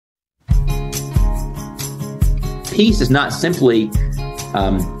peace is not simply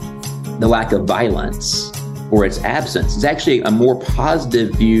the lack of violence or its absence. It's actually a more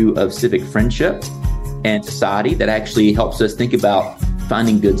positive view of civic friendship and society that actually helps us think about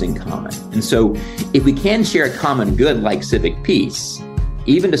finding goods in common. And so if we can share a common good like civic peace,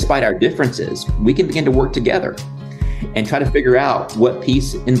 even despite our differences, we can begin to work together and try to figure out what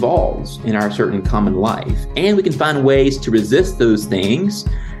peace involves in our certain common life. And we can find ways to resist those things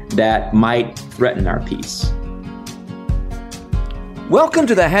that might threaten our peace. Welcome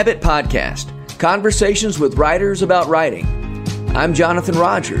to the Habit Podcast, conversations with writers about writing. I'm Jonathan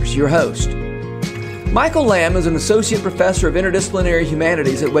Rogers, your host. Michael Lamb is an associate professor of interdisciplinary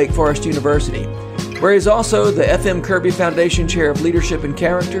humanities at Wake Forest University, where he's also the F.M. Kirby Foundation Chair of Leadership and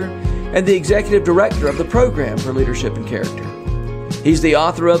Character and the executive director of the Program for Leadership and Character. He's the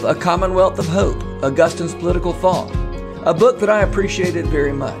author of A Commonwealth of Hope, Augustine's Political Thought, a book that I appreciated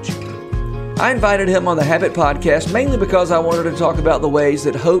very much. I invited him on the Habit Podcast mainly because I wanted to talk about the ways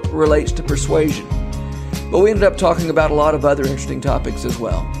that hope relates to persuasion. But we ended up talking about a lot of other interesting topics as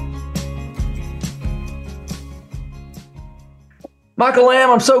well. Michael Lamb,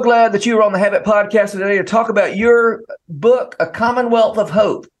 I'm so glad that you were on the Habit Podcast today to talk about your book, A Commonwealth of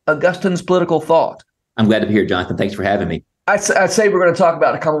Hope, Augustine's Political Thought. I'm glad to be here, Jonathan. Thanks for having me. I'd say we're going to talk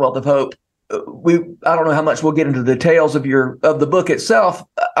about A Commonwealth of Hope. I don't know how much we'll get into the details of the book itself.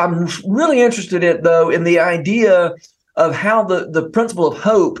 I'm really interested in the idea of how the principle of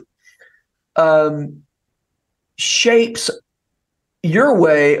hope shapes your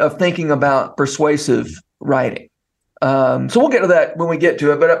way of thinking about persuasive writing. So we'll get to that when we get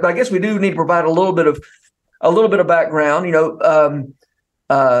to it. But I guess we do need to provide a little bit of background.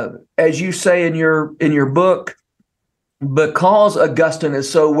 As you say in your book, because Augustine is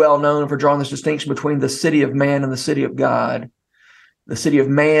so well known for drawing this distinction between the city of man and the city of God. The city of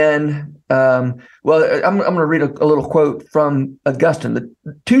man. I'm going to read a little quote from Augustine. The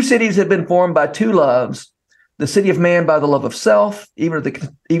two cities have been formed by two loves: the city of man by the love of self, even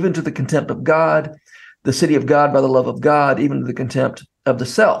to the contempt of God; the city of God by the love of God, even to the contempt of the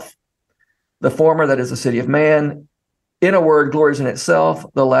self. The former, that is the city of man, in a word, glories in itself,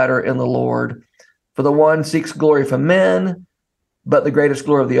 the latter in the Lord. For the one seeks glory from men, but the greatest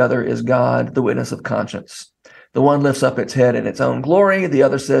glory of the other is God, the witness of conscience. The one lifts up its head in its own glory. The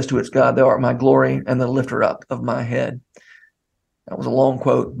other says to its God, thou art my glory and the lifter up of my head. That was a long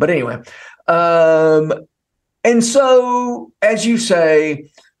quote. But anyway. And so, as you say,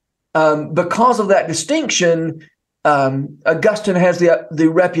 because of that distinction, Augustine has the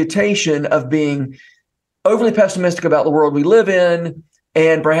reputation of being overly pessimistic about the world we live in,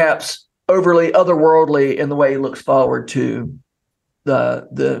 and perhaps overly otherworldly in the way he looks forward to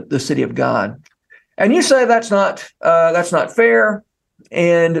the city of God. And you say that's not fair,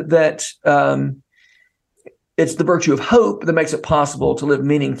 and that it's the virtue of hope that makes it possible to live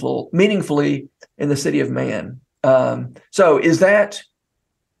meaningfully in the city of man. So is that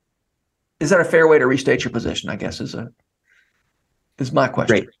a fair way to restate your position, I guess, is my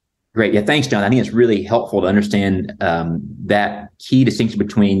question. Great. Yeah, thanks, John. I think it's really helpful to understand that key distinction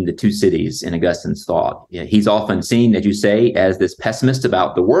between the two cities in Augustine's thought. Yeah, he's often seen, as you say, as this pessimist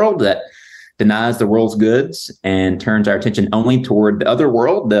about the world that denies the world's goods and turns our attention only toward the other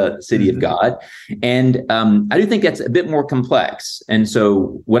world, the city of God. And I do think that's a bit more complex. And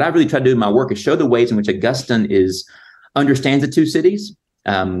so what I really try to do in my work is show the ways in which Augustine understands the two cities.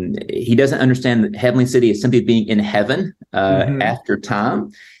 He doesn't understand the heavenly city as simply being in heaven after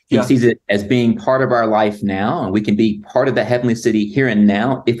time. He sees it as being part of our life now, and we can be part of the heavenly city here and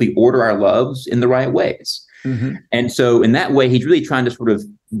now if we order our loves in the right ways. Mm-hmm. And so in that way, he's really trying to sort of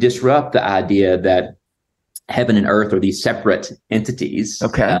disrupt the idea that heaven and earth are these separate entities.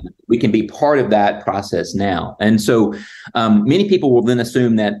 Okay. We can be part of that process now. And so many people will then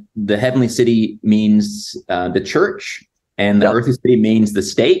assume that the heavenly city means the church, and the earthly city means the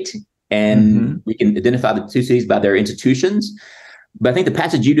state. And we can identify the two cities by their institutions. But I think the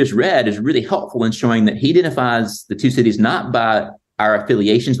passage you just read is really helpful in showing that he identifies the two cities not by our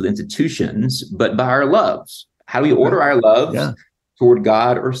affiliations with institutions, but by our loves. How do we order our loves toward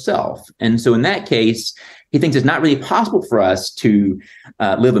God or self? And so in that case, he thinks it's not really possible for us to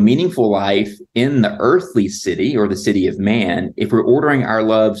live a meaningful life in the earthly city or the city of man if we're ordering our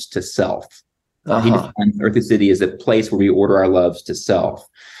loves to self. He defines the earthly city as a place where we order our loves to self.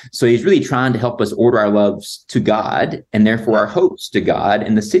 So he's really trying to help us order our loves to God, and therefore our hopes to God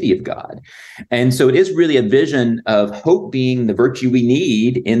and the city of God. And so it is really a vision of hope being the virtue we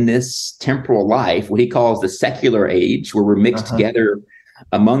need in this temporal life, what he calls the secular age, where we're mixed together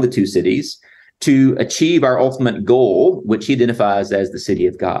among the two cities to achieve our ultimate goal, which he identifies as the city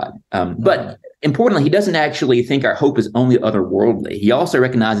of God. But importantly, he doesn't actually think our hope is only otherworldly. He also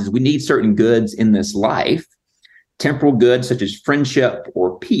recognizes we need certain goods in this life, temporal goods such as friendship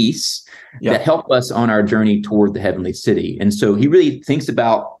or peace, that help us on our journey toward the heavenly city. And so he really thinks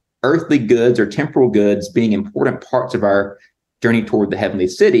about earthly goods or temporal goods being important parts of our journey toward the heavenly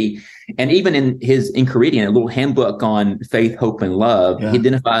city. And even in his Enchiridion, a little handbook on faith, hope, and love, he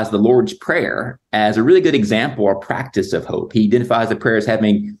identifies the Lord's Prayer as a really good example or practice of hope. He identifies the prayer as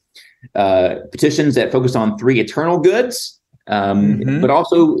having petitions that focus on 3 eternal goods, but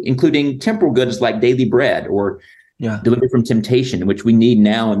also including temporal goods like daily bread or delivered from temptation, which we need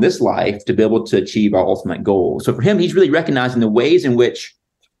now in this life to be able to achieve our ultimate goal. So for him, he's really recognizing the ways in which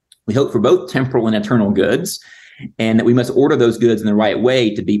we hope for both temporal and eternal goods, and that we must order those goods in the right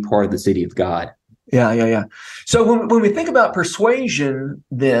way to be part of the city of God. Yeah. So when we think about persuasion,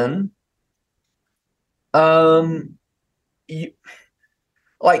 then,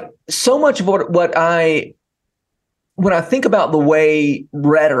 like so much of when I think about the way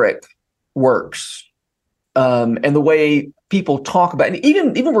rhetoric works, and the way people talk about, and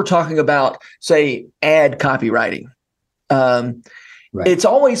even we're talking about, say, ad copywriting, it's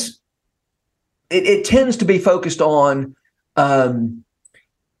always it tends to be focused on helping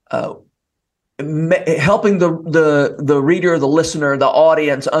the reader, the listener, the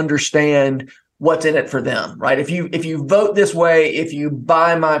audience understand what's in it for them, right? If you vote this way, if you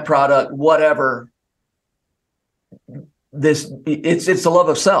buy my product, whatever, it's the love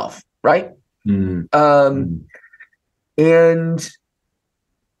of self, right? And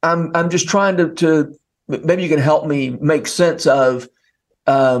I'm just trying to maybe you can help me make sense of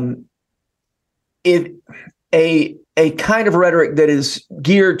if a kind of rhetoric that is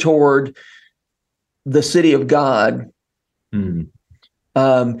geared toward the city of God.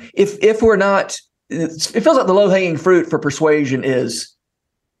 If we're not, it feels like the low-hanging fruit for persuasion is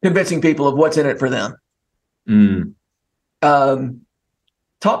convincing people of what's in it for them.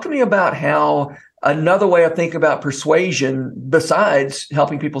 Talk to me about how another way of thinking about persuasion, besides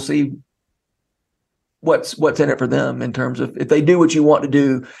helping people see what's in it for them, in terms of if they do what you want to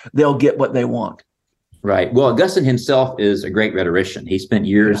do, they'll get what they want. Right. Well, Augustine himself is a great rhetorician. He spent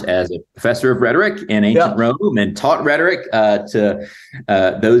years as a professor of rhetoric in ancient Rome and taught rhetoric to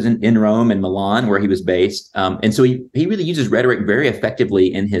those in Rome and Milan, where he was based. And so he really uses rhetoric very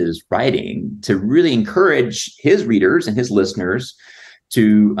effectively in his writing to really encourage his readers and his listeners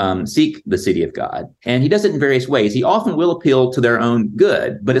to seek the city of God. And he does it in various ways. He often will appeal to their own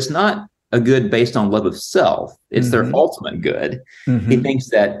good, but it's not a good based on love of self. It's their ultimate good. He thinks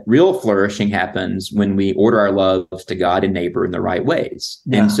that real flourishing happens when we order our loves to God and neighbor in the right ways.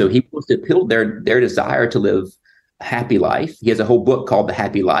 And so he wants to appeal their desire to live a happy life. He has a whole book called The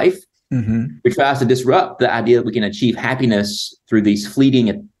Happy Life, which tries to disrupt the idea that we can achieve happiness through these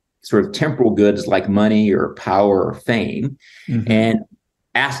fleeting sort of temporal goods like money or power or fame, and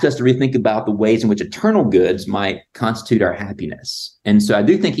ask us to rethink about the ways in which eternal goods might constitute our happiness. And so I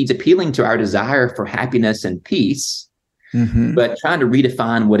do think he's appealing to our desire for happiness and peace, but trying to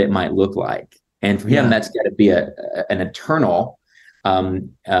redefine what it might look like. And for him, that's got to be an eternal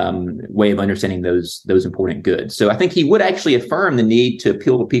way of understanding those important goods. So I think he would actually affirm the need to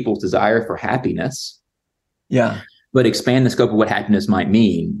appeal to people's desire for happiness, but expand the scope of what happiness might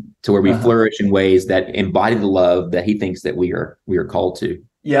mean to where we flourish in ways that embody the love that he thinks that we are called to.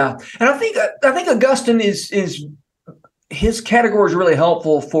 Yeah. And I think Augustine is his category is really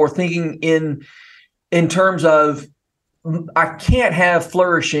helpful for thinking in terms of, I can't have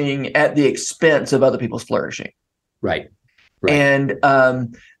flourishing at the expense of other people's flourishing. Right. And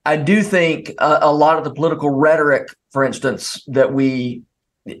I do think a lot of the political rhetoric, for instance, that we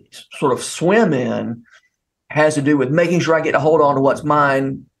sort of swim in has to do with making sure I get to hold on to what's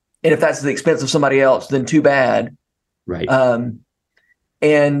mine. And if that's at the expense of somebody else, then too bad. Right.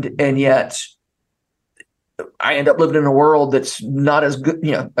 And yet I end up living in a world that's not as good.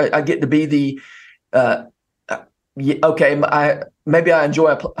 You know, I get to be the, maybe I enjoy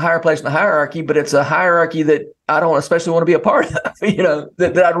a higher place in the hierarchy, but it's a hierarchy that I don't especially want to be a part of,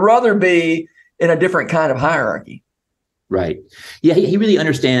 that I'd rather be in a different kind of hierarchy. Right. Yeah, he really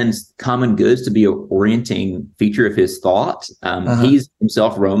understands common goods to be an orienting feature of his thought. He's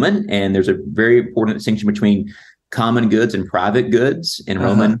himself Roman, and there's a very important distinction between common goods and private goods in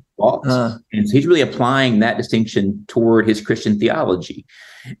Roman thought. And so he's really applying that distinction toward his Christian theology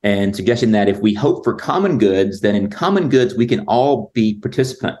and suggesting that if we hope for common goods, then in common goods, we can all be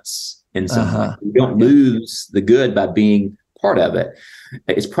participants in some way. We don't lose the good by being part of it.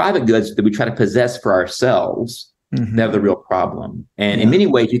 It's private goods that we try to possess for ourselves that are the real problem. And in many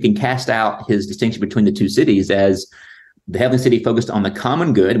ways, you can cast out his distinction between the two cities as the heavenly city focused on the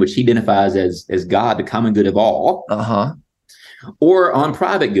common good, which he identifies as God, the common good of all, or on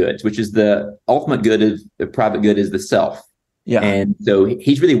private goods, which is the ultimate good of the private good is the self. Yeah. And so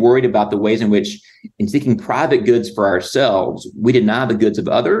he's really worried about the ways in which, in seeking private goods for ourselves, we deny the goods of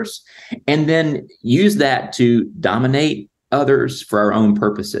others and then use that to dominate others for our own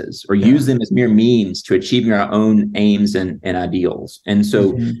purposes, or use them as mere means to achieving our own aims and ideals. And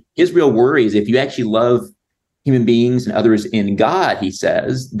so his real worry is if you actually love human beings and others in God, he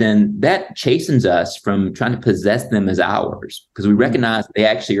says, then that chastens us from trying to possess them as ours, because we recognize they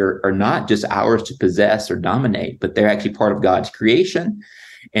actually are not just ours to possess or dominate, but they're actually part of God's creation.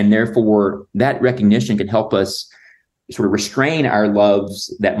 And therefore, that recognition can help us sort of restrain our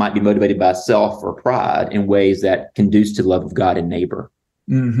loves that might be motivated by self or pride in ways that conduce to the love of God and neighbor.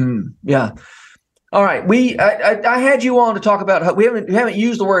 Yeah. All right. I had you on to talk about hope. We haven't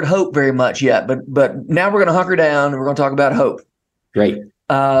used the word hope very much yet, but now we're going to hunker down and we're going to talk about hope. Great.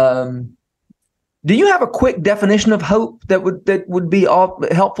 Do you have a quick definition of hope that would be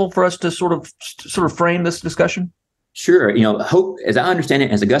helpful for us to sort of frame this discussion? Sure. Hope, as I understand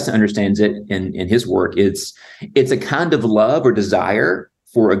it, as Augustine understands it in his work, it's a kind of love or desire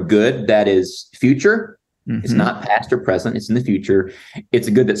for a good that is future. It's not past or present. It's in the future. It's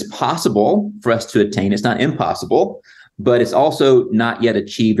a good that's possible for us to attain. It's not impossible, but it's also not yet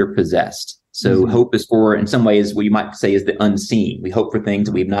achieved or possessed. So hope is for, in some ways, what you might say is the unseen. We hope for things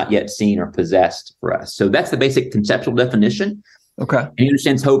that we've not yet seen or possessed for us. So that's the basic conceptual definition. Okay. And he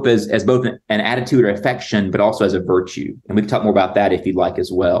understands hope as both an attitude or affection, but also as a virtue. And we can talk more about that if you'd like as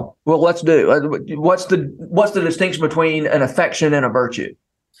well. Well, let's do. What's the distinction between an affection and a virtue?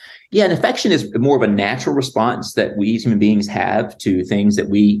 Yeah, an affection is more of a natural response that we as human beings have to things that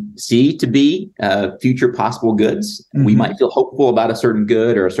we see to be future possible goods. We might feel hopeful about a certain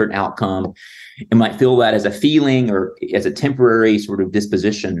good or a certain outcome, and might feel that as a feeling or as a temporary sort of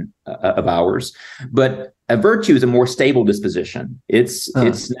disposition of ours. But a virtue is a more stable disposition. It's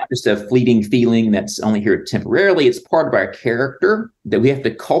not just a fleeting feeling that's only here temporarily. It's part of our character that we have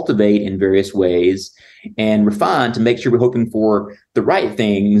to cultivate in various ways and refine to make sure we're hoping for the right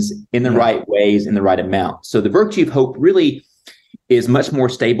things in the right ways, in the right amount. So the virtue of hope really is much more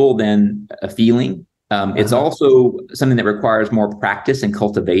stable than a feeling. It's also something that requires more practice and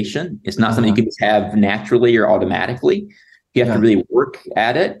cultivation. It's not something you can just have naturally or automatically. You have to really work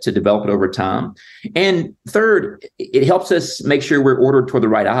at it to develop it over time. And third, it helps us make sure we're ordered toward the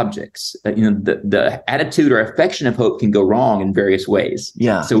right objects. The attitude or affection of hope can go wrong in various ways.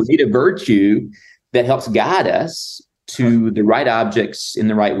 Yeah. So we need a virtue that helps guide us to the right objects in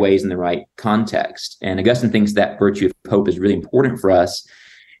the right ways in the right context. And Augustine thinks that virtue of hope is really important for us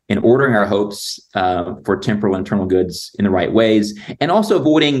in ordering our hopes for temporal and eternal goods in the right ways, and also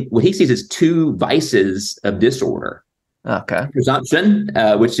avoiding what he sees as two vices of disorder. Okay. Presumption,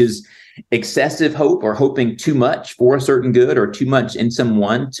 which is excessive hope or hoping too much for a certain good or too much in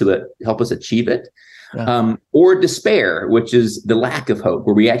someone to help us achieve it. Or despair, which is the lack of hope,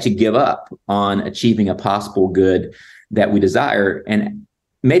 where we actually give up on achieving a possible good that we desire and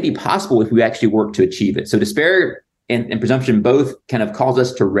may be possible if we actually work to achieve it. So despair and presumption both kind of cause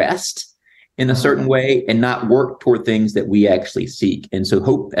us to rest in a certain way and not work toward things that we actually seek. And so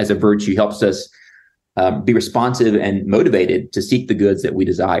hope as a virtue helps us be responsive and motivated to seek the goods that we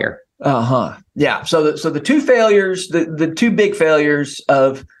desire. Yeah. So the two failures, the two big failures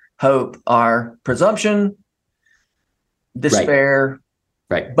of hope are presumption, despair.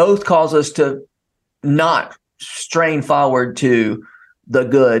 Right. Both cause us to not strain forward to the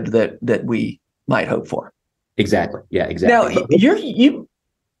good that we might hope for. Exactly. Yeah, exactly. Now,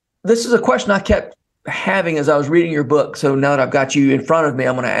 this is a question I kept having as I was reading your book. So now that I've got you in front of me,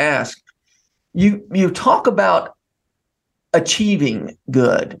 I'm going to ask. You talk about achieving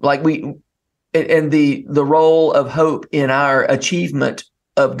good, like and the role of hope in our achievement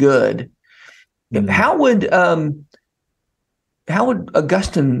of good. How would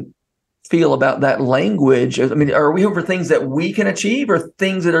Augustine feel about that language? I mean, are we hoping for things that we can achieve, or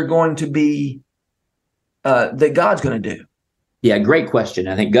things that are going to be that God's going to do? Yeah, great question.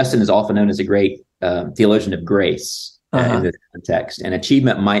 I think Augustine is often known as a great theologian of grace in this context, and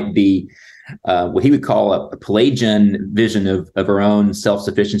achievement might be what he would call a Pelagian vision of our own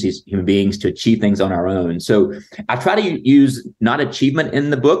self-sufficiency as human beings to achieve things on our own. So I try to use not achievement in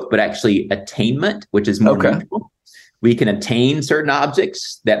the book, but actually attainment, which is more neutral. We can attain certain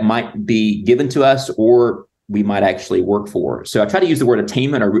objects that might be given to us or we might actually work for. So I try to use the word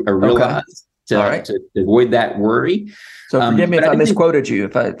attainment or realize to avoid that worry. So forgive me if I misquoted you.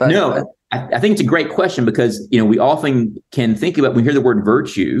 No, I think it's a great question because, we often can think about, when we hear the word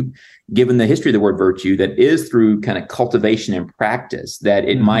virtue, given the history of the word virtue, that is through kind of cultivation and practice, that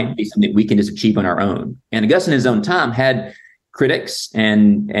it might be something we can just achieve on our own. And Augustine in his own time had critics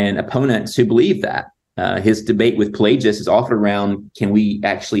and opponents who believed that. His debate with Pelagius is often around, can we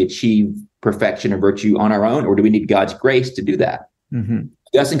actually achieve perfection or virtue on our own, or do we need God's grace to do that?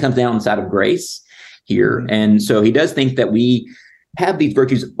 Augustine comes down on the side of grace here. And so he does think that we have these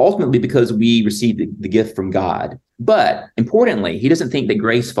virtues ultimately because we receive the gift from God. But importantly, he doesn't think that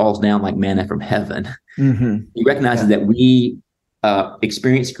grace falls down like manna from heaven. He recognizes that we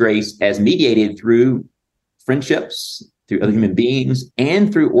experience grace as mediated through friendships, through other human beings,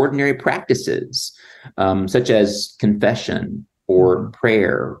 and through ordinary practices, such as confession or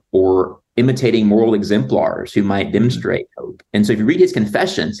prayer or imitating moral exemplars who might demonstrate hope. And so if you read his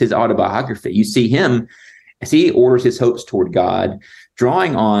confessions, his autobiography, you see him as he orders his hopes toward God,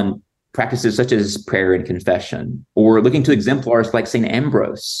 drawing on practices such as prayer and confession, or looking to exemplars like St.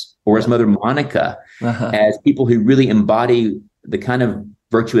 Ambrose or his mother Monica as people who really embody the kind of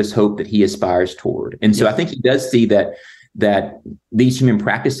virtuous hope that he aspires toward. And so I think he does see that these human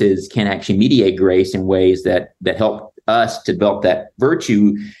practices can actually mediate grace in ways that help us to develop that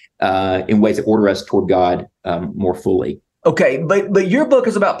virtue in ways that order us toward God more fully. Okay, but your book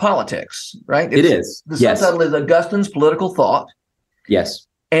is about politics, right? It is. The subtitle is Augustine's Political Thought. Yes.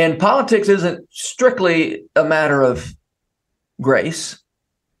 And politics isn't strictly a matter of grace.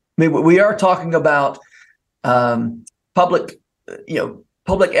 I mean, we are talking about public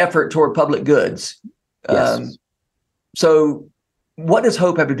effort toward public goods. Yes. So what does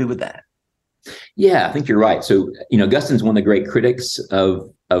hope have to do with that? Yeah, I think you're right. So, Augustine's one of the great critics of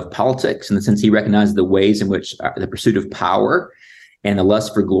politics, in the sense he recognizes the ways in which the pursuit of power and the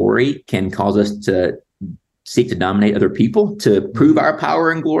lust for glory can cause us to seek to dominate other people, to prove our power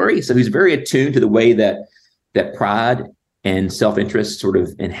and glory. So he's very attuned to the way that pride and self-interest sort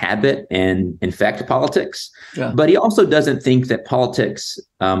of inhabit and infect politics. Yeah. But he also doesn't think that politics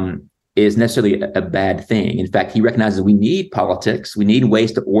is necessarily a bad thing. In fact, he recognizes we need politics. We need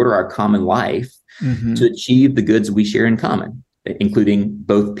ways to order our common life to achieve the goods we share in common, including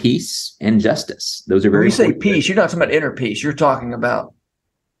both peace and justice. Those are very important. When you say peace, you're not talking about inner peace. You're talking about...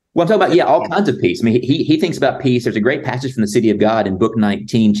 Well, I'm talking about, all kinds of peace. I mean, he thinks about peace. There's a great passage from the City of God in Book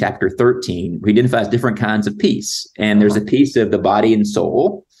 19, Chapter 13, where he identifies different kinds of peace. And there's a peace of the body and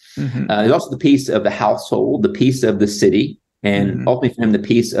soul. There's also the peace of the household, the peace of the city, and ultimately for him, the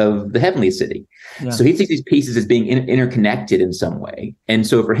peace of the heavenly city. Yeah. So he sees these pieces as being interconnected in some way. And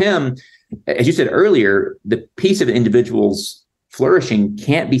so for him, as you said earlier, the peace of an individual's flourishing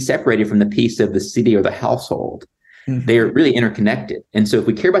can't be separated from the peace of the city or the household. They are really interconnected. And so if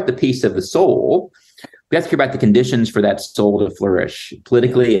we care about the peace of the soul, we have to care about the conditions for that soul to flourish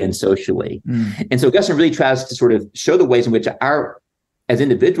politically and socially. And so Augustine really tries to sort of show the ways in which as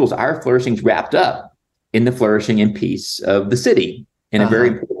individuals, our flourishing is wrapped up in the flourishing and peace of the city in a very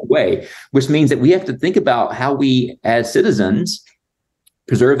important way, which means that we have to think about how we as citizens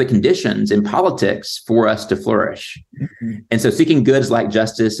preserve the conditions in politics for us to flourish. And so seeking goods like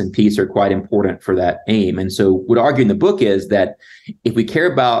justice and peace are quite important for that aim. And so what I argue in the book is that if we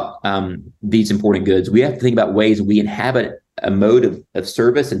care about these important goods, we have to think about ways we inhabit a mode of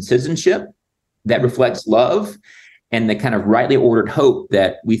service and citizenship that reflects love and the kind of rightly ordered hope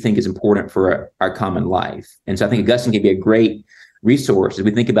that we think is important for our common life. And so I think Augustine can be a great resource as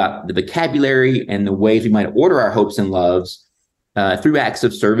we think about the vocabulary and the ways we might order our hopes and loves through acts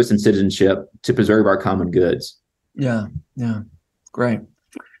of service and citizenship to preserve our common goods. Yeah, great.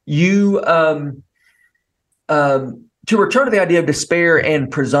 You, to return to the idea of despair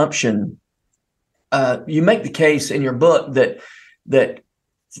and presumption, you make the case in your book that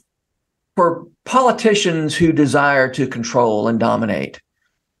for politicians who desire to control and dominate,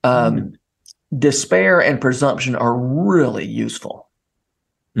 despair and presumption are really useful,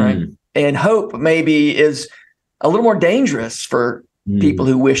 right? And hope maybe is a little more dangerous for people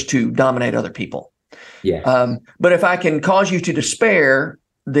who wish to dominate other people. Yeah. But if I can cause you to despair,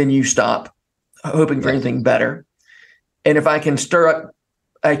 then you stop hoping for anything better. And if I can stir up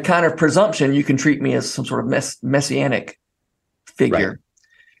a kind of presumption, you can treat me as some sort of messianic figure. Right.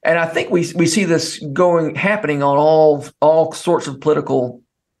 And I think we see this happening on all sorts of political,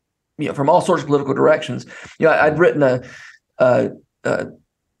 from all sorts of political directions. I'd written a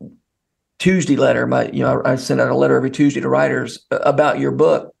Tuesday letter. I send out a letter every Tuesday to writers about your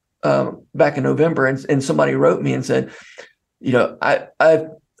book back in November, and somebody wrote me and said,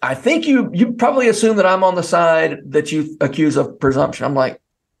 I think you probably assume that I'm on the side that you accuse of presumption. I'm like,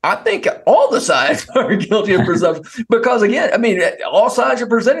 I think all the sides are guilty of presumption because, again, I mean, all sides are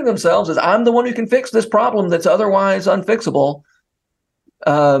presenting themselves as I'm the one who can fix this problem that's otherwise unfixable.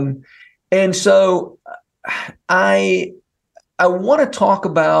 And so I want to talk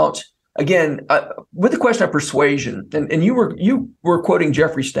about, again, with the question of persuasion, and you were quoting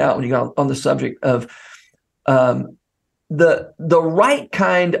Jeffrey Stout when you got on the subject of the right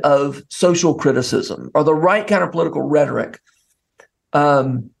kind of social criticism or the right kind of political rhetoric.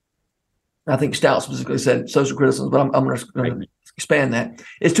 I think Stout specifically said social criticism, but I'm going to expand that,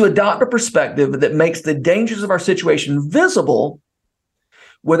 is to adopt a perspective that makes the dangers of our situation visible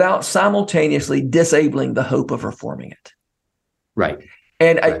without simultaneously disabling the hope of reforming it. Right.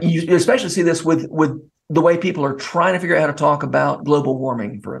 And you especially see this with the way people are trying to figure out how to talk about global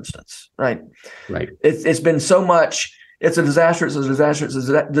warming, for instance. Right. Right. It's been so much. It's a disaster. It's a disaster. It's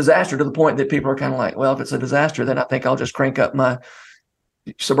a disaster to the point that people are kind of like, well, if it's a disaster, then I think I'll just crank up my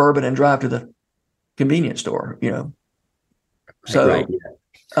Suburban and drive to the convenience store, So right,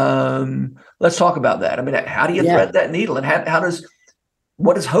 yeah. Let's talk about that. I mean, how do you thread that needle, and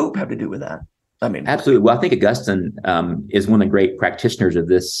what does hope have to do with that? I mean, absolutely. Well, I think Augustine is one of the great practitioners of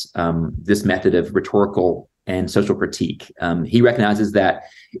this method of rhetorical and social critique. He recognizes that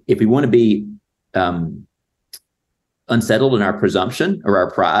if we want to be unsettled in our presumption or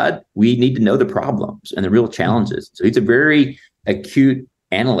our pride, we need to know the problems and the real challenges. So he's a very acute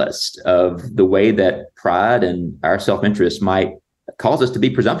analyst of the way that pride and our self-interest might cause us to be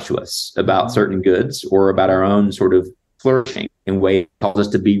presumptuous about certain goods or about our own sort of flourishing in ways that cause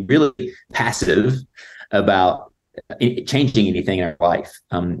us to be really passive about changing anything in our life.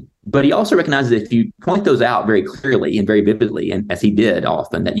 But he also recognizes that if you point those out very clearly and very vividly, and as he did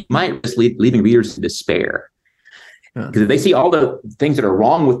often, that you might risk leaving readers in despair. Because if they see all the things that are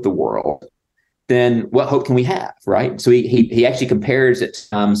wrong with the world, then what hope can we have, right? So he actually compares at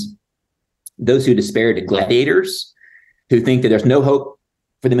times those who despair to gladiators who think that there's no hope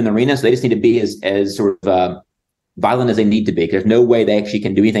for them in the arena, so they just need to be as sort of violent as they need to be. There's no way they actually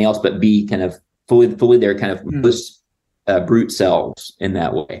can do anything else but be kind of fully their kind of most brute selves in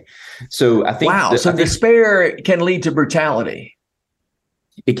that way. So I think despair can lead to brutality.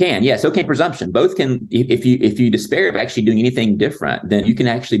 It can, yes. So can presumption. Both can. If you despair of actually doing anything different, then you can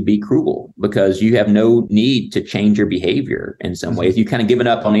actually be cruel because you have no need to change your behavior in some ways. You've kind of given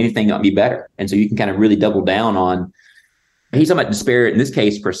up on anything that would be better, and so you can kind of really double down on. He's talking about despair in this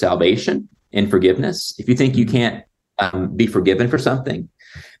case for salvation and forgiveness. If you think you can't be forgiven for something,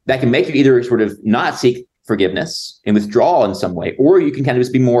 that can make you either sort of not seek forgiveness and withdraw in some way, or you can kind of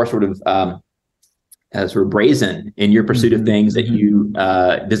just be more sort of brazen in your pursuit of things that you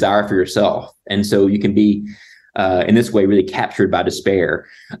desire for yourself. And so you can be, in this way, really captured by despair.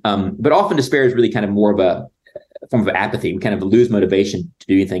 But often despair is really kind of more of a form of apathy. We kind of lose motivation to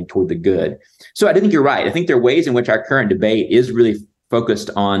do anything toward the good. So I do think you're right. I think there are ways in which our current debate is really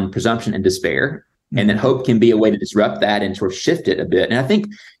focused on presumption and despair. And that hope can be a way to disrupt that and sort of shift it a bit. And I think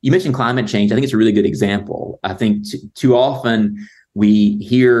you mentioned climate change. I think it's a really good example. I think too often we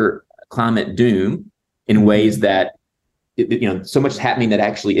hear climate doom in ways that, so much is happening that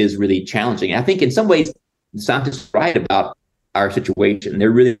actually is really challenging. And I think in some ways, scientists are right about our situation.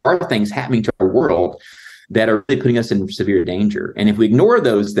 There really are things happening to our world that are really putting us in severe danger. And if we ignore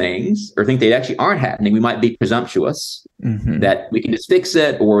those things or think they actually aren't happening, we might be presumptuous that we can just fix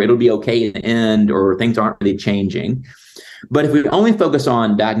it or it'll be okay in the end or things aren't really changing. But if we only focus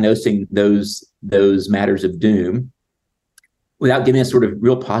on diagnosing those matters of doom without giving us sort of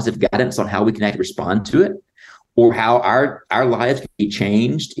real positive guidance on how we can actually respond to it or how our lives can be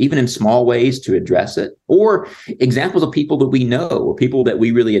changed, even in small ways to address it, or examples of people that we know or people that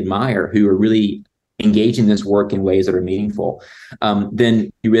we really admire who are really engaging this work in ways that are meaningful,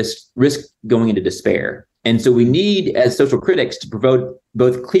 then you risk going into despair. And so we need, as social critics, to provoke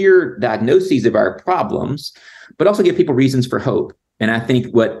both clear diagnoses of our problems, but also give people reasons for hope. And I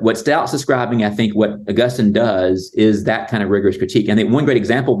think what Stout's describing, I think what Augustine does is that kind of rigorous critique. And I think one great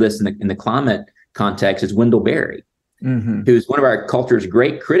example of this in the climate context is Wendell Berry, who's one of our culture's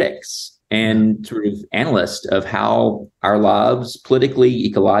great critics and sort of analyst of how our lives politically,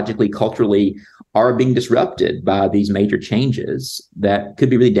 ecologically, culturally are being disrupted by these major changes that could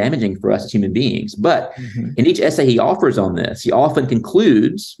be really damaging for us as human beings. But in each essay he offers on this, he often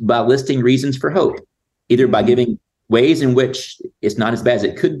concludes by listing reasons for hope, either by giving ways in which it's not as bad as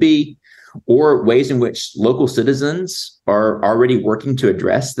it could be, or ways in which local citizens are already working to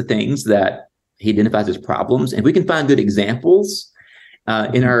address the things that he identifies as problems. And if we can find good examples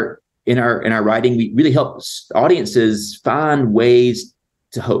in our writing, we really help audiences find ways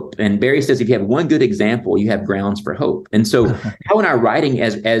to hope. And Barry says, if you have one good example, you have grounds for hope. And so how in our writing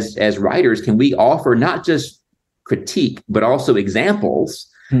as writers can we offer not just critique, but also examples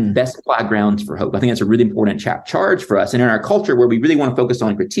that supply grounds for hope? I think that's a really important charge for us. And in our culture where we really want to focus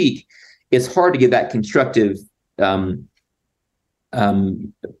on critique, it's hard to give that constructive focus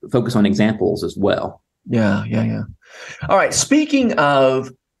on examples as well. Yeah. All right. Speaking of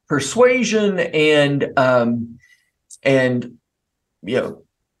persuasion and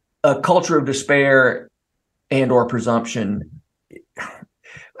a culture of despair and or presumption,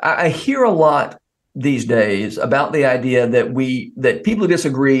 I hear a lot these days about the idea that people who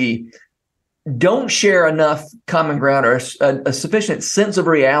disagree don't share enough common ground or a sufficient sense of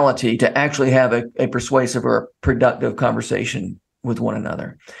reality to actually have a persuasive or a productive conversation with one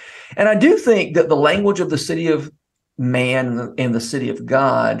another. And I do think that the language of the city of man and the city of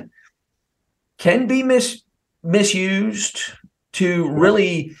God can be misused to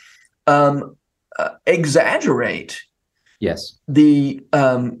really exaggerate the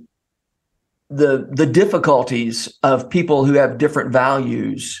difficulties of people who have different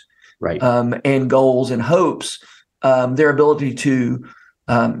values, and goals and hopes, their ability to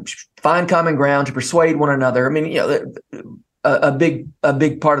find common ground, to persuade one another. I mean, a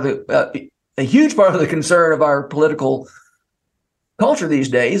big part of a huge part of the concern of our political culture these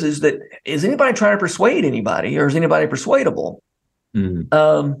days is anybody trying to persuade anybody, or is anybody persuadable?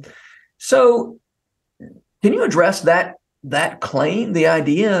 So can you address that claim, the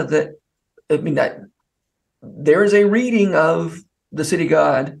idea that there is a reading of the city of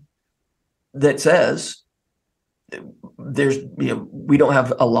God that says we don't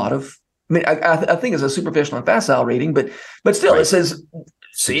have a lot of, I think it's a superficial and facile reading, but still it says,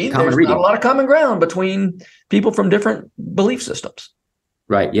 there's not a lot of common ground between people from different belief systems.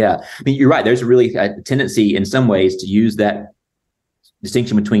 Right. Yeah. I mean, you're right. There's a tendency in some ways to use that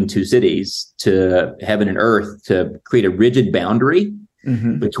distinction between two cities, to heaven and earth, to create a rigid boundary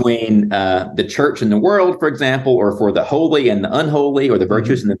between the church and the world, for example, or for the holy and the unholy, or the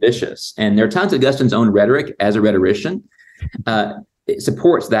virtuous and the vicious. And there are times Augustine's own rhetoric as a rhetorician it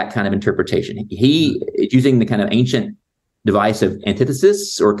supports that kind of interpretation. He is using the kind of ancient device of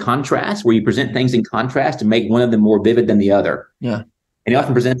antithesis or contrast, where you present things in contrast to make one of them more vivid than the other. Yeah. And he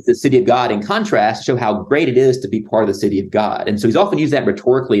often presents the city of God in contrast to show how great it is to be part of the city of God. And so he's often used that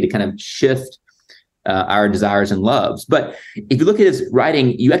rhetorically to kind of shift our desires and loves. But if you look at his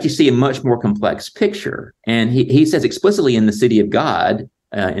writing, you actually see a much more complex picture. And he says explicitly in the city of God,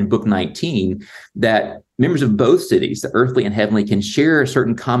 in book 19, that members of both cities, the earthly and heavenly, can share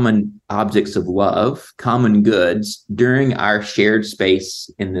certain common objects of love, common goods, during our shared space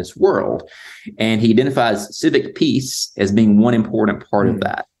in this world. And he identifies civic peace as being one important part of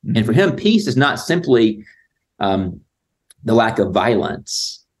that. And for him, peace is not simply the lack of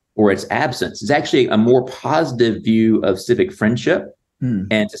violence or its absence. It's actually a more positive view of civic friendship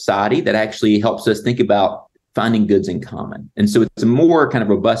and society that actually helps us think about finding goods in common. And so it's a more kind of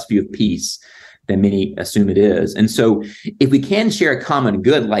robust view of peace than many assume it is. And so if we can share a common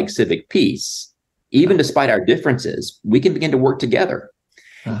good like civic peace, even despite our differences, we can begin to work together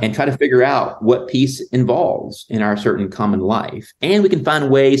and try to figure out what peace involves in our certain common life. And we can find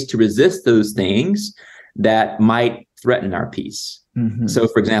ways to resist those things that might threaten our peace. So,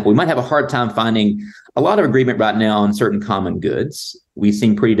 for example, we might have a hard time finding a lot of agreement right now on certain common goods. We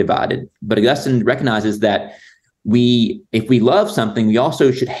seem pretty divided. But Augustine recognizes that if we love something, we also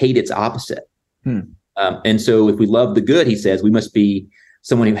should hate its opposite. And so if we love the good, he says, we must be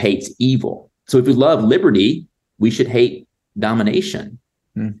someone who hates evil. So if we love liberty, we should hate domination.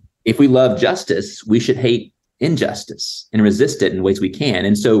 If we love justice, we should hate injustice and resist it in ways we can.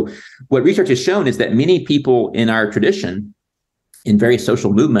 And so what research has shown is that many people in our tradition, in various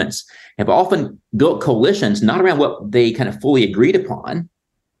social movements, have often built coalitions not around what they kind of fully agreed upon,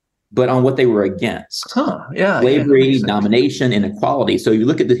 but on what they were against. Slavery, domination, inequality. So you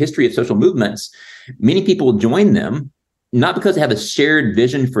look at the history of social movements, many people join them, not because they have a shared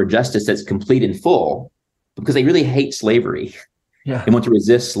vision for justice that's complete and full, but because they really hate slavery. They want to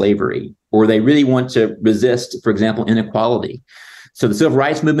resist slavery, or they really want to resist, for example, inequality. So the civil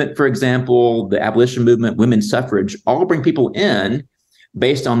rights movement, for example, the abolition movement, women's suffrage, all bring people in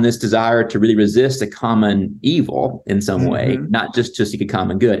based on this desire to really resist a common evil in some way, not just to seek a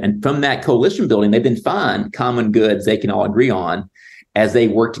common good. And from that coalition building, they then find common goods they can all agree on as they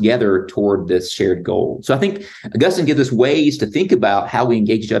work together toward this shared goal. So I think Augustine gives us ways to think about how we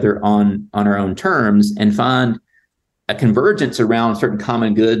engage each other on our own terms and find a convergence around certain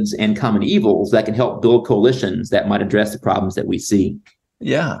common goods and common evils that can help build coalitions that might address the problems that we see.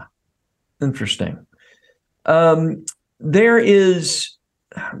 Yeah. Interesting. There is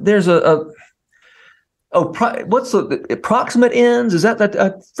there's what's the proximate ends? Is that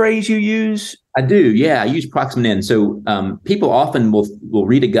a phrase you use? I do. Yeah, I use proximate ends. So people often will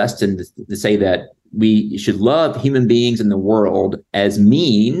read Augustine to say that we should love human beings in the world as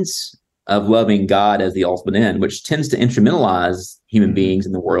means of loving God as the ultimate end, which tends to instrumentalize human beings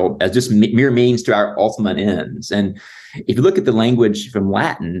in the world as just mere means to our ultimate ends. And if you look at the language from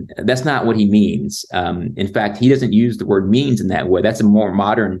Latin, that's not what he means. In fact, he doesn't use the word means in that way. That's a more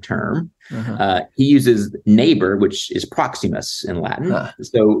modern term. He uses neighbor, which is proximus in Latin.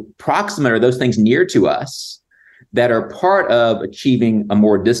 So proximate are those things near to us that are part of achieving a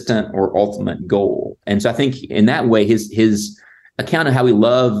more distant or ultimate goal. And so I think in that way, his account of how we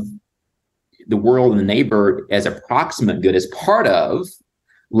love the world and the neighbor as a proximate good, as part of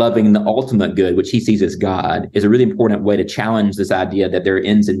loving the ultimate good, which he sees as God, is a really important way to challenge this idea that there are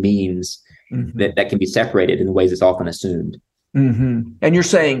ends and means that can be separated in the ways it's often assumed. And you're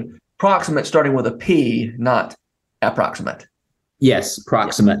saying proximate starting with a P, not approximate. Yes,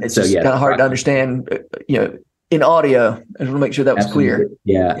 proximate. It's so, kind of hard to understand, in audio. I just want to make sure that was clear.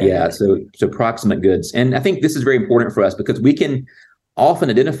 Yeah. So proximate goods. And I think this is very important for us because we can often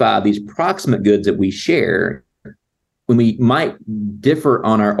identify these proximate goods that we share when we might differ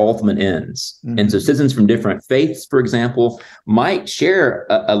on our ultimate ends. And so citizens from different faiths, for example, might share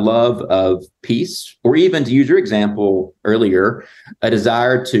a love of peace, or even, to use your example earlier, a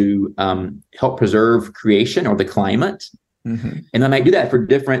desire to help preserve creation or the climate. And they might do that for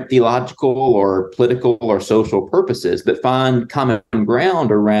different theological or political or social purposes, but find common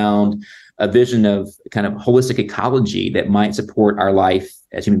ground around a vision of kind of holistic ecology that might support our life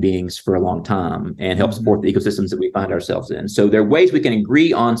as human beings for a long time and help support the ecosystems that we find ourselves in. So there are ways we can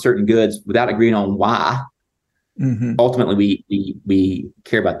agree on certain goods without agreeing on why. Ultimately, we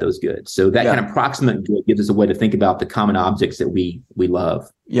care about those goods. So that kind of proximate good gives us a way to think about the common objects that we love.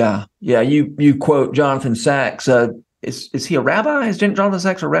 Yeah. You quote Jonathan Sacks. Is he a rabbi? Is Jonathan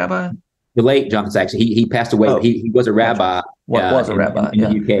Sacks a rabbi? The late Jonathan Sacks. He passed away. But he was a rabbi. Was a rabbi in the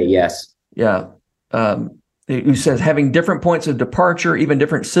UK? Yes. Yeah. Who says having different points of departure, even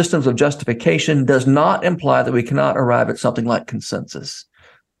different systems of justification, does not imply that we cannot arrive at something like consensus.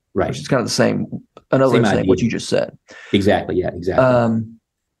 Right. Which is kind of the same. Another way of saying what you just said. Exactly. Yeah. Exactly.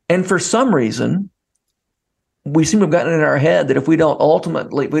 And for some reason, we seem to have gotten in our head that if we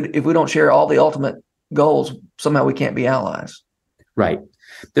don't share all the ultimate goals, somehow we can't be allies. Right.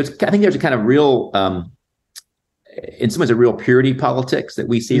 I think there's a kind of real, in some ways, a real purity politics that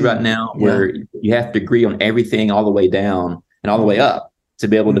we see right now, where you have to agree on everything all the way down and all the way up to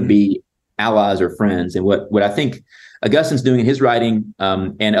be able to be allies or friends. And what I think Augustine's doing in his writing,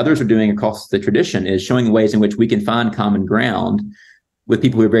 and others are doing across the tradition, is showing ways in which we can find common ground with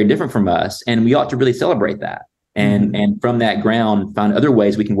people who are very different from us. And we ought to really celebrate that. And from that ground, find other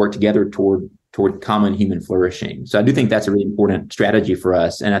ways we can work together toward common human flourishing. So I do think that's a really important strategy for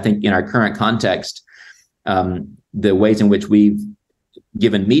us. And I think in our current context, the ways in which we've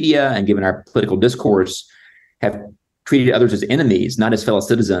given media and given our political discourse have treated others as enemies, not as fellow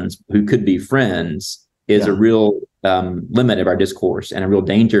citizens who could be friends, is a real limit of our discourse and a real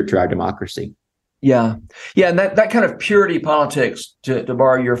danger to our democracy. Yeah. And that kind of purity politics, to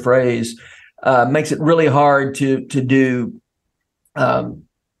borrow your phrase, makes it really hard to do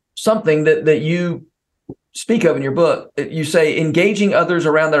something that you speak of in your book. You say engaging others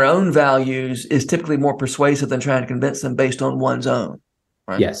around their own values is typically more persuasive than trying to convince them based on one's own.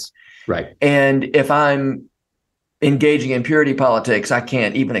 Right? Yes, right. And if I'm engaging in purity politics, I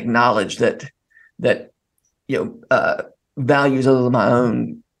can't even acknowledge that values other than my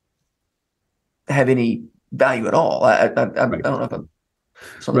own have any value at all. I don't know if I'm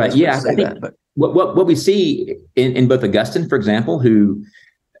right. Yeah, I think that, but what we see in both Augustine, for example, who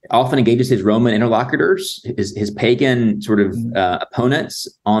often engages his Roman interlocutors, his pagan sort of opponents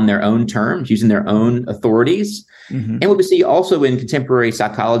on their own terms, using their own authorities. And what we see also in contemporary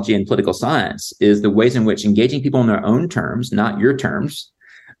psychology and political science is the ways in which engaging people on their own terms, not your terms,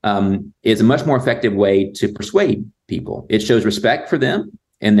 is a much more effective way to persuade people. It shows respect for them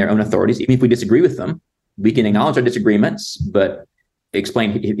and their own authorities. Even if we disagree with them, we can acknowledge our disagreements, but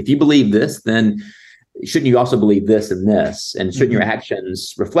explain, if you believe this, then shouldn't you also believe this and this? And shouldn't your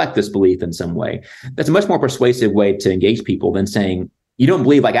actions reflect this belief in some way? That's a much more persuasive way to engage people than saying, you don't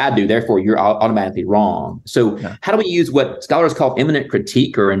believe like I do, therefore you're automatically wrong. So how do we use what scholars call immanent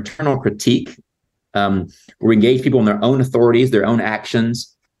critique or internal critique, where we engage people in their own authorities, their own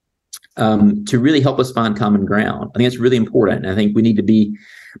actions, to really help us find common ground. I think it's really important. And I think we need to be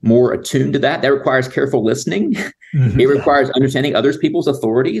more attuned to that. That requires careful listening. It requires understanding others people's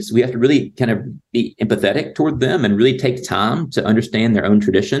authorities. We have to really kind of be empathetic toward them and really take time to understand their own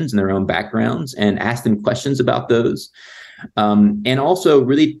traditions and their own backgrounds and ask them questions about those. And also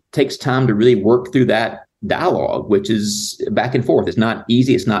really takes time to really work through that dialogue, which is back and forth. It's not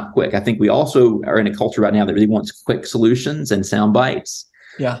easy. It's not quick. I think we also are in a culture right now that really wants quick solutions and sound bites.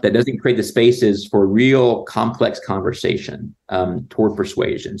 That doesn't create the spaces for real complex conversation toward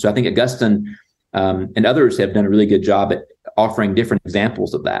persuasion. So I think Augustine and others have done a really good job at offering different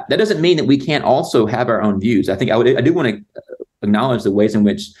examples of that. That doesn't mean that we can't also have our own views. I think I do want to acknowledge the ways in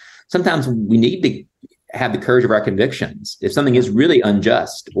which sometimes we need to have the courage of our convictions. If something is really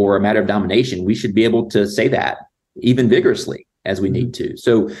unjust or a matter of domination, we should be able to say that even vigorously as we need to.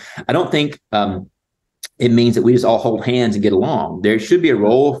 So I don't think it means that we just all hold hands and get along. There should be a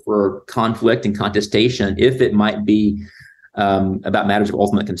role for conflict and contestation if it might be about matters of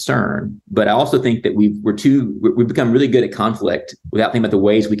ultimate concern. But I also think that we've become really good at conflict without thinking about the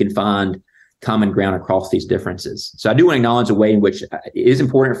ways we can find common ground across these differences. So I do want to acknowledge a way in which it is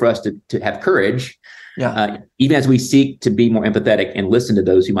important for us to have courage, even as we seek to be more empathetic and listen to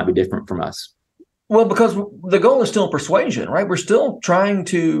those who might be different from us. Well, because the goal is still persuasion, right? We're still trying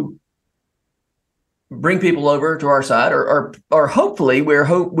to bring people over to our side, or hopefully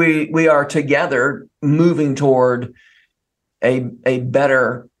we are together moving toward something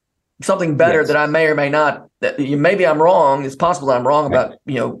better that I may or may not. Maybe I'm wrong. It's possible that I'm wrong about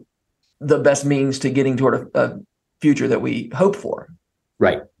the best means to getting toward a future that we hope for.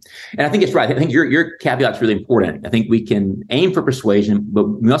 Right. And I think it's right. I think your caveat's really important. I think we can aim for persuasion, but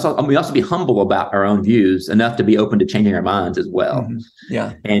we also be humble about our own views enough to be open to changing our minds as well.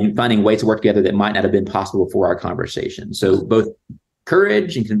 And finding ways to work together that might not have been possible before our conversation. So both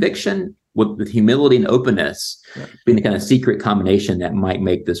courage and conviction with humility and openness being the kind of secret combination that might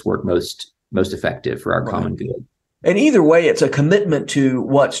make this work most effective for our common good. And either way, it's a commitment to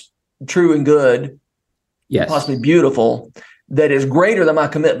what's true and good, possibly beautiful, that is greater than my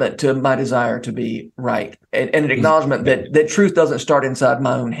commitment to my desire to be right, and an acknowledgement that truth doesn't start inside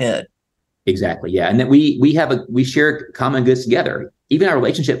my own head. Exactly. Yeah. And that we share common goods together. Even our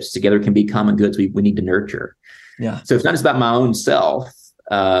relationships together can be common goods we need to nurture. So it's not just about my own self,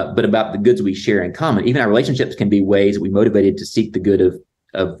 but about the goods we share in common. Even our relationships can be ways that we motivated to seek the good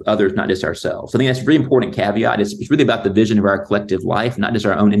of others, not just ourselves. So I think that's a really important caveat. It's really about the vision of our collective life, not just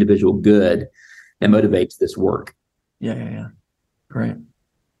our own individual good, that motivates this work. Yeah. Great.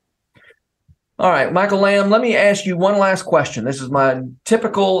 All right, Michael Lamb, let me ask you one last question. This is my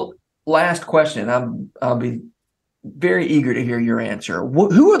typical last question. I'll be very eager to hear your answer.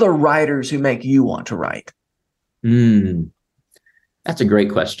 Who are the writers who make you want to write? That's a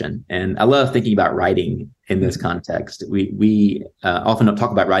great question. And I love thinking about writing in this context. We often don't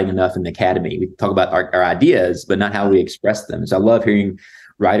talk about writing enough in the academy. We talk about our ideas, but not how we express them. So I love hearing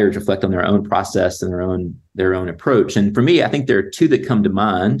writers reflect on their own process and their own approach. And for me, I think there are two that come to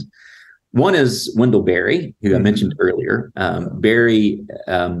mind. One is Wendell Berry, who I mentioned earlier. Berry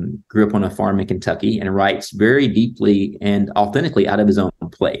grew up on a farm in Kentucky and writes very deeply and authentically out of his own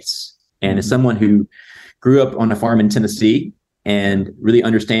place. And as someone who grew up on a farm in Tennessee and really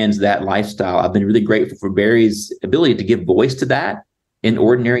understands that lifestyle, I've been really grateful for Berry's ability to give voice to that in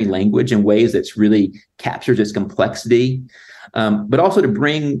ordinary language in ways that's really captures its complexity, but also to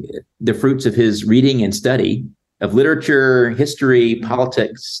bring the fruits of his reading and study of literature, history,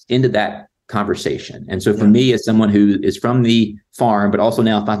 politics into that conversation. And so for me, as someone who is from the farm, but also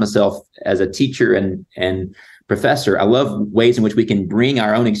now finds myself as a teacher and professor, I love ways in which we can bring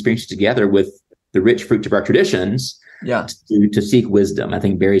our own experiences together with the rich fruits of our traditions to seek wisdom. I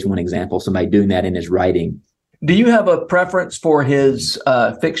think Berry's one example, somebody doing that in his writing. Do you have a preference for his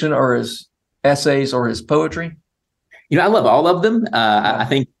fiction or his essays or his poetry? I love all of them. I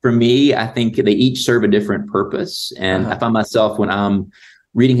think for me, I think they each serve a different purpose. And I find myself when I'm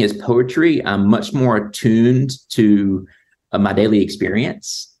reading his poetry, I'm much more attuned to my daily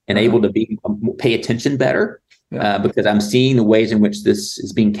experience and able to pay attention better because I'm seeing the ways in which this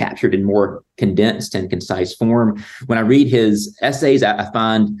is being captured in more condensed and concise form. When I read his essays, I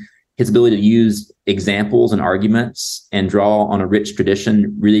find his ability to use examples and arguments and draw on a rich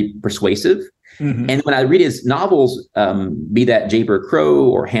tradition really persuasive. And when I read his novels, be that Jayber Crow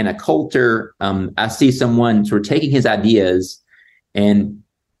or Hannah Coulter, I see someone sort of taking his ideas and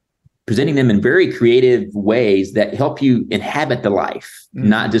presenting them in very creative ways that help you inhabit the life,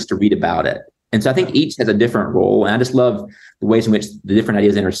 not just to read about it. And so I think each has a different role. And I just love the ways in which the different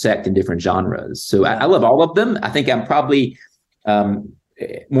ideas intersect in different genres. So I love all of them. I think I'm probably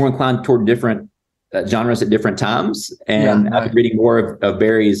more inclined toward different genres at different times. And I've been reading more of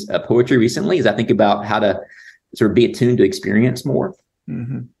Barry's poetry recently as I think about how to sort of be attuned to experience more.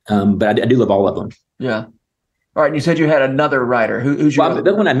 But I do love all of them. Yeah. All right. And you said you had another writer. Who's your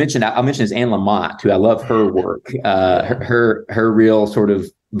the one I mentioned is Anne Lamott, who I love her work. Her real sort of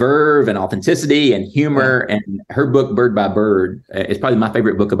verve and authenticity and humor, and her book Bird by Bird is probably my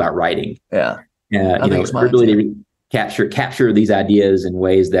favorite book about writing. Her ability to capture these ideas in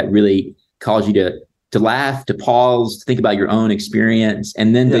ways that really cause you to laugh, to pause, to think about your own experience,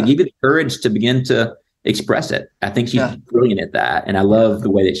 and then to give you the courage to begin to express it. I think she's brilliant at that, and I love the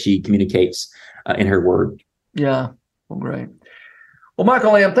way that she communicates in her word. Yeah, well, great. Well,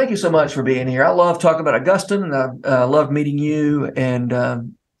 Michael Lamb, thank you so much for being here. I love talking about Augustine, and I love meeting you, and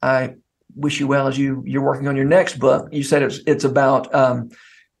I wish you well as you're working on your next book. You said it's about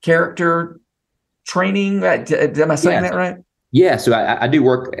character training. Am I saying that right? Yeah, so I do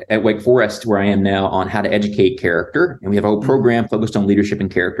work at Wake Forest, where I am now, on how to educate character. And we have a whole program focused on leadership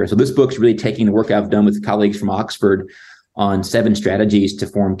and character. So this book's really taking the work I've done with colleagues from Oxford on 7 strategies to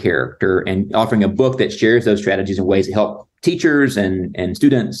form character, and offering a book that shares those strategies in ways that help teachers and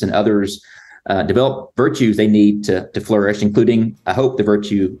students and others develop virtues they need to flourish, including, I hope, the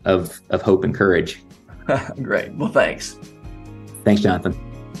virtue of hope and courage. Great. Well, thanks. Thanks, Jonathan.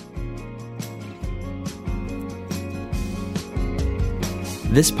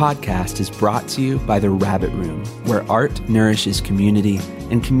 This podcast is brought to you by The Rabbit Room, where art nourishes community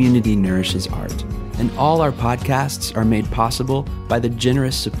and community nourishes art. And all our podcasts are made possible by the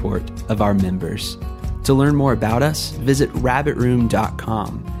generous support of our members. To learn more about us, visit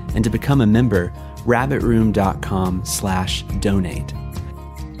rabbitroom.com. And to become a member, rabbitroom.com/donate.